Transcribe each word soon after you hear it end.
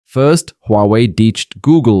First, Huawei ditched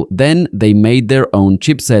Google, then they made their own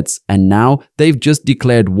chipsets, and now they've just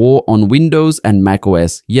declared war on Windows and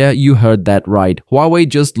macOS. Yeah, you heard that right. Huawei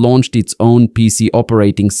just launched its own PC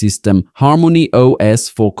operating system,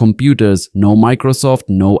 HarmonyOS for computers. No Microsoft,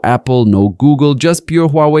 no Apple, no Google, just pure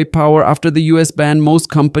Huawei power. After the US ban, most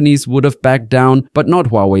companies would have backed down, but not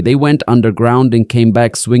Huawei. They went underground and came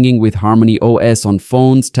back swinging with HarmonyOS on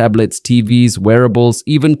phones, tablets, TVs, wearables,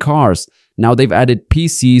 even cars. Now they've added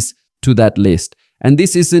PCs to that list. And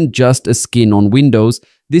this isn't just a skin on Windows,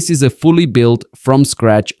 this is a fully built from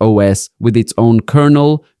scratch OS with its own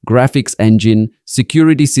kernel, graphics engine,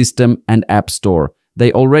 security system and app store.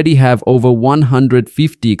 They already have over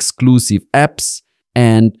 150 exclusive apps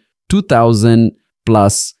and 2000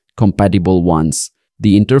 plus compatible ones.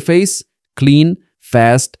 The interface? Clean,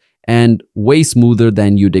 fast and way smoother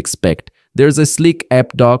than you'd expect. There's a slick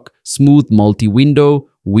app dock, smooth multi-window,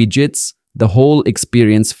 widgets. The whole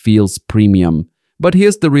experience feels premium. But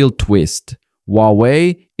here's the real twist.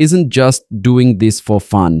 Huawei isn't just doing this for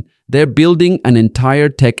fun. They're building an entire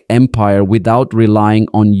tech empire without relying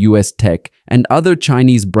on US tech, and other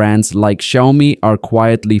Chinese brands like Xiaomi are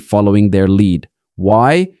quietly following their lead.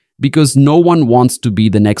 Why? Because no one wants to be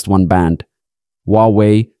the next one banned.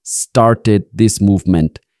 Huawei started this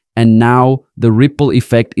movement, and now the ripple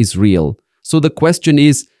effect is real. So the question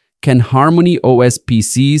is, can HarmonyOS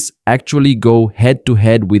PCs actually go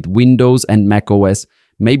head-to-head with Windows and macOS?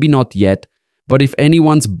 Maybe not yet, but if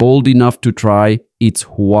anyone's bold enough to try, it's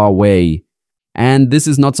Huawei. And this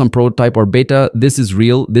is not some prototype or beta, this is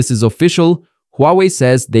real, this is official. Huawei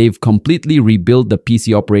says they've completely rebuilt the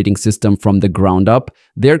PC operating system from the ground up.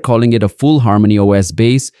 They're calling it a full HarmonyOS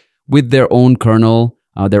base with their own kernel,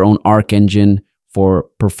 their own Arc engine for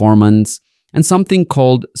performance, and something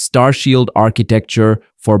called Starshield architecture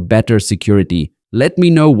for better security. Let me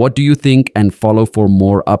know what do you think and follow for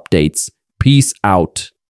more updates. Peace out.